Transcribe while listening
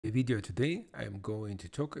In the video today, I'm going to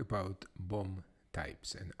talk about BOM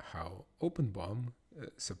types and how OpenBOM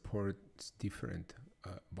supports different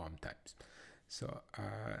BOM types. So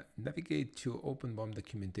navigate to OpenBOM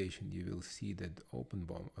documentation. You will see that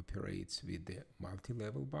OpenBOM operates with the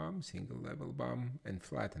multi-level BOM, single-level BOM, and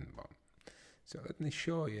flattened BOM. So let me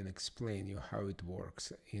show you and explain you how it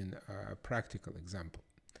works in a practical example.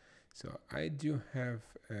 So I do have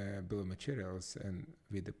bill of materials and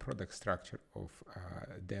with the product structure of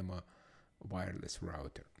a demo wireless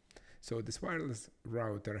router. So this wireless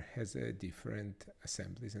router has different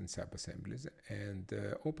assemblies and sub-assemblies, and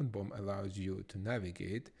OpenBOM allows you to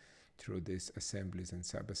navigate through these assemblies and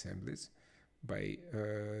sub-assemblies by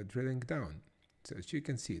drilling down. So as you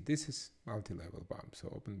can see, this is multi-level BOM. So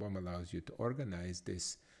OpenBOM allows you to organize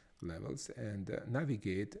these levels and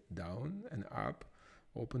navigate down and up,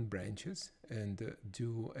 open branches, and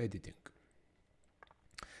do editing.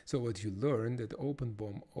 So what you learn that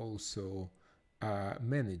OpenBOM also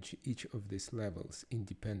manage each of these levels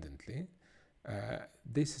independently.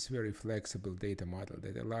 This is very flexible data model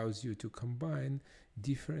that allows you to combine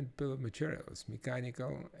different bill of materials,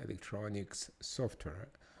 mechanical, electronics, software.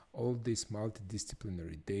 All this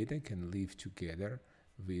multidisciplinary data can live together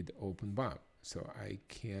with OpenBOM. So I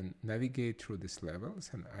can navigate through these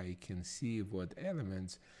levels and I can see what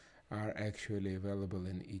elements are actually available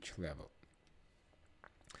in each level.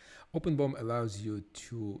 OpenBOM allows you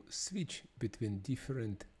to switch between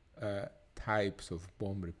different types of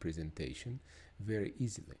BOM representation very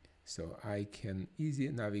easily. So I can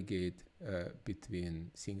easily navigate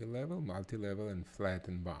between single level, multi-level, and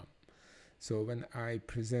flattened BOM. So when I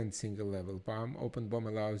present single level BOM, OpenBOM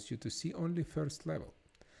allows you to see only first level.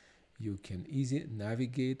 You can easily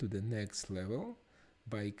navigate to the next level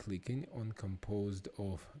by clicking on composed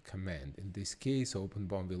of command. In this case,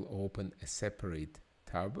 OpenBOM will open a separate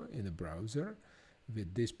tab in the browser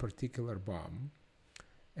with this particular BOM,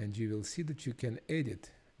 and you will see that you can edit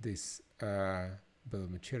this bill of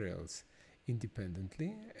materials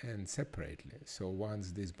independently and separately. So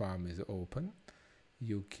once this BOM is open,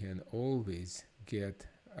 you can always get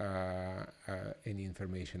any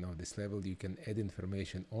information of this level. You can add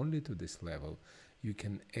information only to this level. You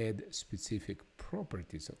can add specific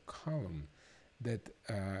properties of column that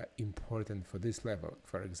are important for this level.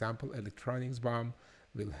 For example, electronics BOM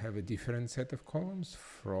will have a different set of columns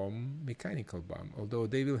from mechanical BOM, although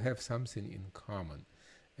they will have something in common,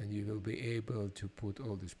 and you will be able to put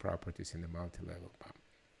all these properties in the multi-level BOM.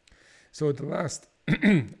 So the last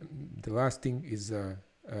thing is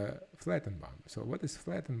flattened BOM. So what is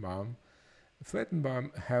flattened BOM? Flattened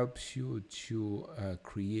BOM helps you to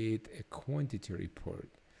create a quantity report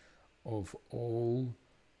of all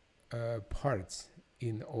parts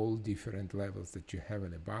in all different levels that you have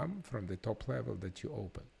in a BOM from the top level that you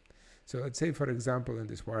open. So let's say, for example, in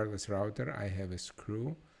this wireless router, I have a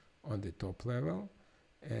screw on the top level,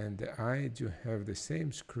 and I do have the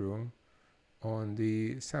same screw on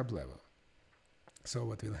the sub level. So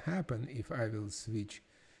what will happen if I will switch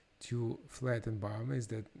to flattened BOM is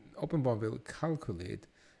that OpenBOM will calculate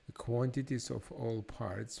the quantities of all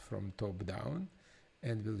parts from top down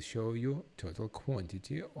and will show you total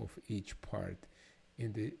quantity of each part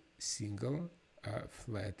in the single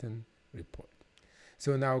flattened report.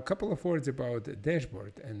 So now a couple of words about the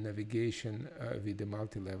dashboard and navigation with the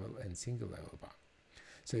multi-level and single-level BOM.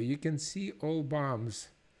 So you can see all BOMs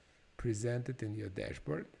presented in your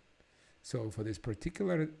dashboard. So for this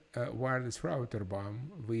particular wireless router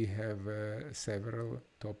BOM, we have several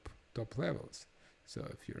top levels. So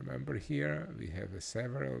if you remember here, we have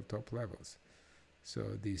several top levels. So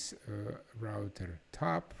this router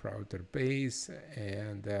top, router base,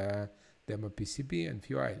 and demo PCB and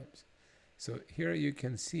few items. So here you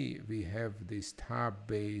can see we have this top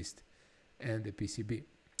based and the PCB.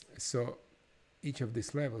 So each of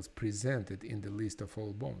these levels presented in the list of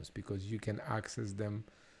all BOMs because you can access them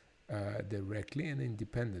directly and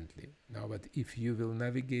independently. Now, but if you will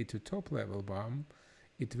navigate to top level BOM,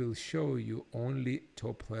 it will show you only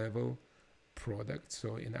top level products.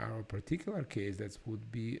 So in our particular case, that would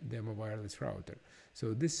be demo wireless router.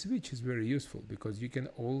 So this switch is very useful because you can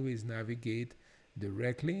always navigate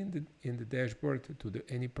directly in the dashboard to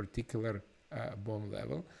any particular BOM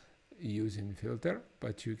level using filter,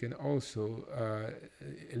 but you can also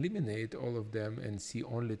eliminate all of them and see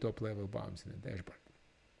only top level BOMs in the dashboard.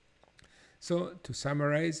 So to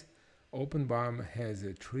summarize, OpenBOM has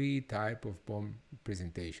a three type of BOM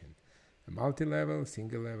presentation: a multi-level,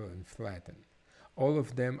 single-level, and flattened. All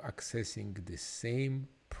of them accessing the same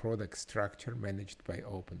product structure managed by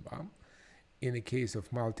OpenBOM. In the case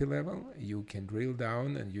of multi-level, you can drill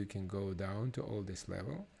down and you can go down to all this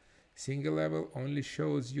level. SingleLevel only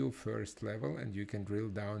shows you first level and you can drill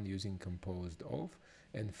down using composed of,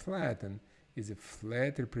 and Flatten is a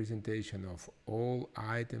flat representation of all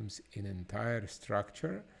items in entire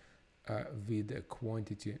structure with a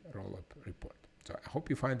quantity rollup report. So I hope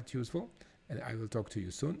you find it useful, and I will talk to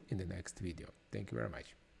you soon in the next video. Thank you very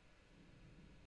much.